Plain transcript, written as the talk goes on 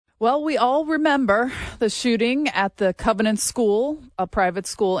Well, we all remember the shooting at the Covenant School, a private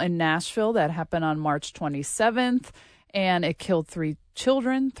school in Nashville that happened on March 27th, and it killed 3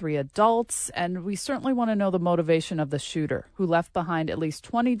 children, 3 adults, and we certainly want to know the motivation of the shooter, who left behind at least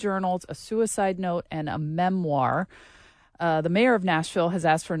 20 journals, a suicide note, and a memoir. The mayor of Nashville has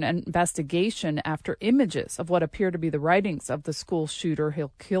asked for an investigation after images of what appear to be the writings of the school shooter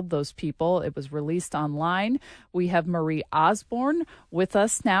who killed those people. It was released online. We have Marie Osborne with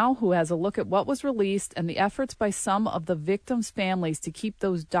us now, who has a look at what was released and the efforts by some of the victims' families to keep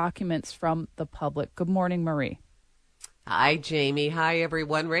those documents from the public. Good morning, Marie. Hi, Jamie. Hi,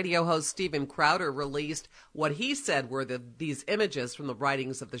 everyone. Radio host Steven Crowder released what he said were these images from the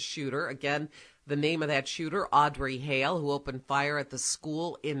writings of the shooter. Again, the name of that shooter, Audrey Hale, who opened fire at the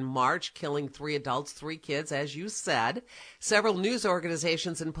school in March, killing 3 adults, 3 kids, as you said. Several news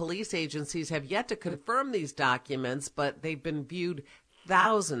organizations and police agencies have yet to confirm these documents, but they've been viewed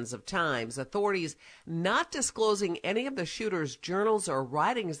thousands of times. Authorities not disclosing any of the shooter's journals or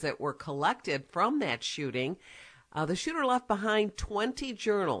writings that were collected from that shooting. The shooter left behind 20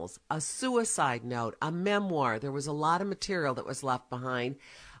 journals, a suicide note, a memoir. There was a lot of material that was left behind.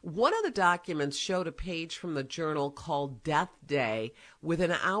 One of the documents showed a page from the journal called Death Day with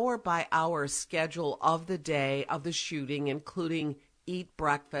an hour-by-hour schedule of the day of the shooting, including eat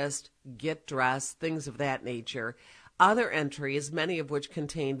breakfast, get dressed, things of that nature. Other entries, many of which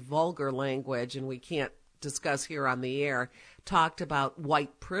contained vulgar language, and we can't discuss here on the air, talked about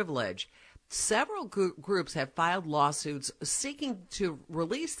white privilege. Several groups have filed lawsuits seeking to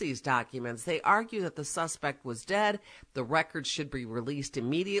release these documents. They argue that the suspect was dead. The records should be released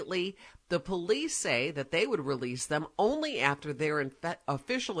immediately. The police say that they would release them only after their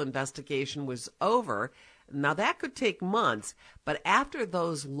official investigation was over. Now, that could take months, but after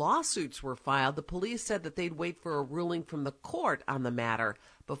those lawsuits were filed, the police said that they'd wait for a ruling from the court on the matter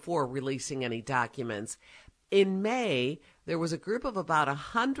before releasing any documents. In May, there was a group of about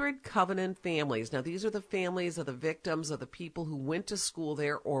 100 Covenant families. Now, these are the families of the victims of the people who went to school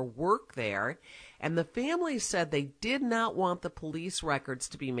there or work there. And the families said they did not want the police records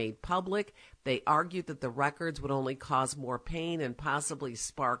to be made public. They argued that the records would only cause more pain and possibly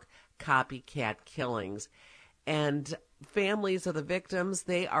spark copycat killings. And families of the victims,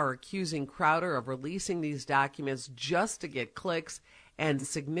 they are accusing Crowder of releasing these documents just to get clicks, and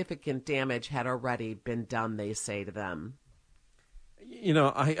significant damage had already been done, they say to them. You know,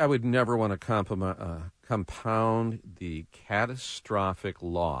 I would never want to compound the catastrophic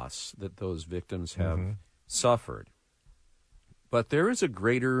loss that those victims have suffered. But there is a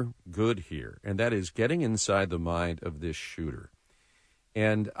greater good here, and that is getting inside the mind of this shooter.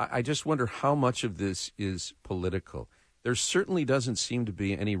 And I just wonder how much of this is political. There certainly doesn't seem to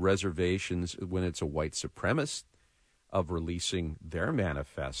be any reservations when it's a white supremacist of releasing their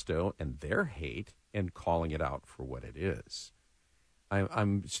manifesto and their hate and calling it out for what it is. I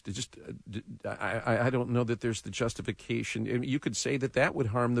don't know that there's the justification. I mean, you could say that would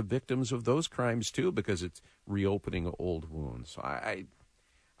harm the victims of those crimes too, because it's reopening old wounds.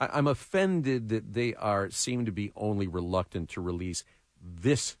 I'm offended that they seem to be only reluctant to release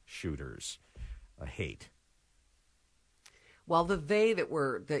this shooter's hate. Well, the they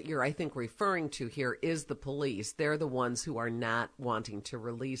that you're, I think, referring to here is the police. They're the ones who are not wanting to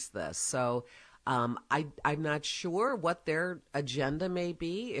release this. So I'm not sure what their agenda may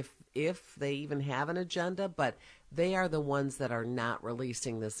be, if they even have an agenda, but they are the ones that are not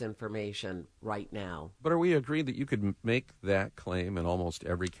releasing this information right now. But are we agreed that you could make that claim in almost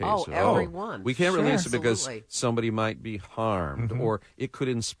every case? Oh, every one. We can't release it because Absolutely. somebody might be harmed, or it could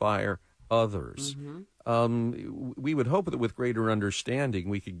inspire others. We would hope that with greater understanding,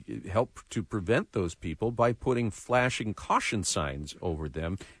 we could help to prevent those people by putting flashing caution signs over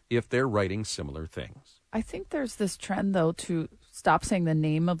them if they're writing similar things. I think there's this trend, though, to stop saying the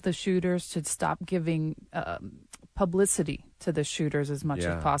name of the shooters, to stop giving publicity to the shooters as much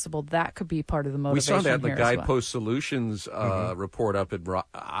as possible. That could be part of the motivation. We saw that in the here Guidepost Solutions report up at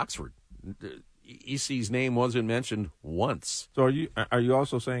Oxford. EC's name wasn't mentioned once. So are you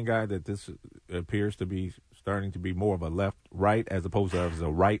also saying, Guy, that this appears to be starting to be more of a left-right as opposed to as a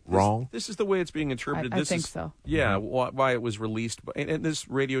right-wrong? This is the way it's being interpreted. I think so. Yeah, why it was released. And this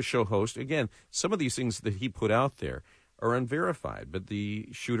radio show host, again, some of these things that he put out there are unverified, but the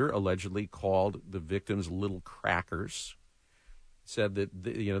shooter allegedly called the victims little crackers, said that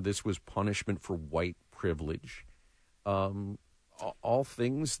this was punishment for white privilege, all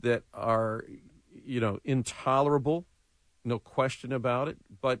things that are intolerable, no question about it,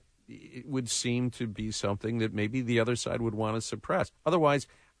 but it would seem to be something that maybe the other side would want to suppress. Otherwise,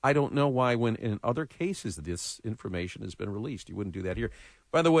 I don't know why when in other cases this information has been released, you wouldn't do that here.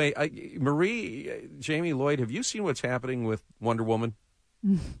 By the way, Marie, Jamie, Lloyd, have you seen what's happening with Wonder Woman?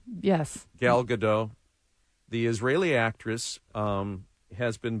 Yes. Gal Gadot, the Israeli actress,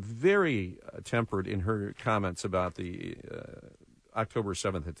 has been very tempered in her comments about the October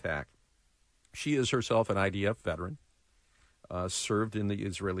 7th attack. She is herself an IDF veteran, served in the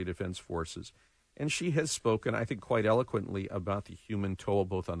Israeli Defense Forces, and she has spoken, I think, quite eloquently about the human toll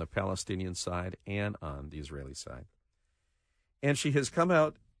both on the Palestinian side and on the Israeli side. And she has come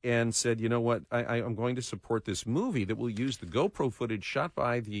out and said, you know what, I'm going to support this movie that will use the GoPro footage shot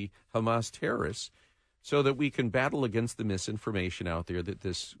by the Hamas terrorists so that we can battle against the misinformation out there that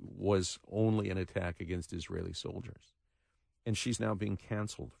this was only an attack against Israeli soldiers. And she's now being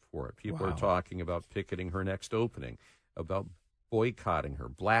canceled for it. People are talking about picketing her next opening, about boycotting her,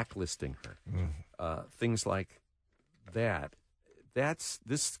 blacklisting her, things like that.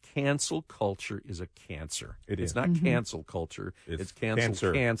 This cancel culture is a cancer. It's not cancel culture. It's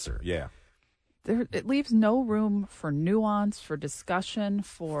cancel cancer. Yeah. It leaves no room for nuance, for discussion,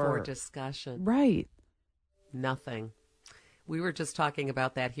 For discussion. Right. Nothing. We were just talking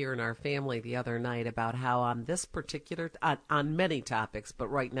about that here in our family the other night about how on this particular, on many topics, but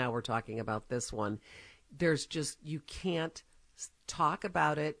right now we're talking about this one, there's just, you can't talk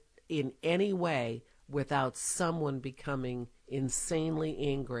about it in any way without someone becoming insanely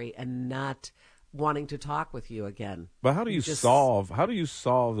angry and not wanting to talk with you again. But how do you solve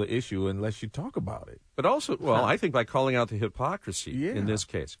the issue unless you talk about it? But also, well, I think by calling out the hypocrisy in this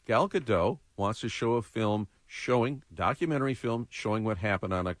case. Gal Gadot wants to show a film documentary film showing what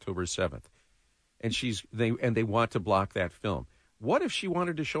happened on October 7th. And they want to block that film. What if she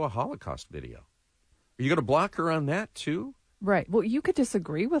wanted to show a Holocaust video? Are you going to block her on that too? Right. Well, you could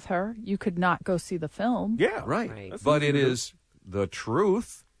disagree with her. You could not go see the film. Yeah. Right. But it is the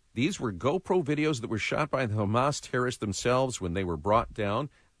truth. These were GoPro videos that were shot by the Hamas terrorists themselves. When they were brought down,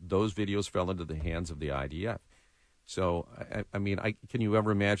 those videos fell into the hands of the IDF. So, I mean, can you ever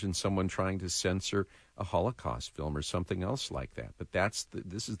imagine someone trying to censor a Holocaust film or something else like that? But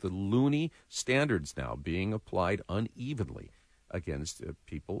this is the loony standards now being applied unevenly against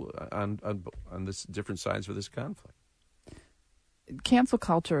people on this different sides of this conflict. Cancel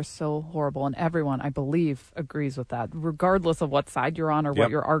culture is so horrible, and everyone, I believe, agrees with that, regardless of what side you're on or what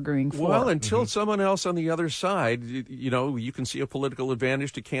you're arguing for. Well, until someone else on the other side, you can see a political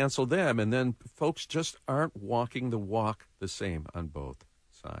advantage to cancel them, and then folks just aren't walking the walk the same on both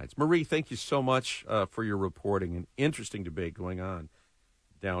sides. Marie, thank you so much for your reporting. An interesting debate going on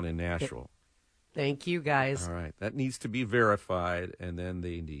down in Nashville. Thank you, guys. All right. That needs to be verified, and then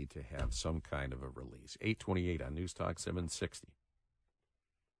they need to have some kind of a release. 828 on News Talk 760.